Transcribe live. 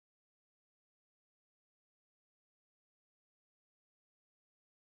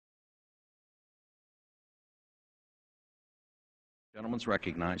Gentleman's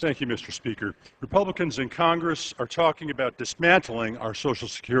recognized. Thank you, Mr. Speaker. Republicans in Congress are talking about dismantling our Social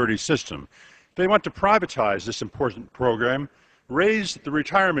Security system. They want to privatize this important program, raise the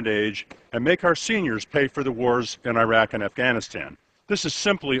retirement age, and make our seniors pay for the wars in Iraq and Afghanistan. This is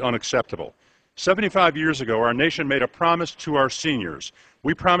simply unacceptable. 75 years ago, our nation made a promise to our seniors.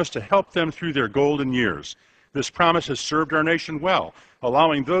 We promised to help them through their golden years. This promise has served our nation well,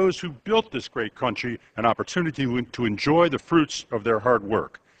 allowing those who built this great country an opportunity to enjoy the fruits of their hard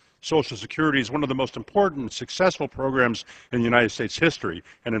work. Social Security is one of the most important and successful programs in the United States history,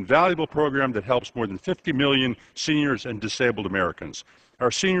 an invaluable program that helps more than 50 million seniors and disabled Americans.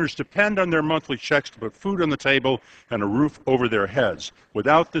 Our seniors depend on their monthly checks to put food on the table and a roof over their heads.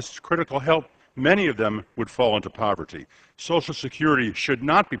 Without this critical help, many of them would fall into poverty. Social Security should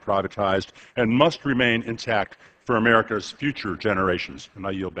not be privatized and must remain intact for America's future generations. And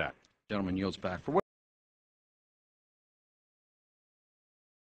I yield back. Gentleman yields back.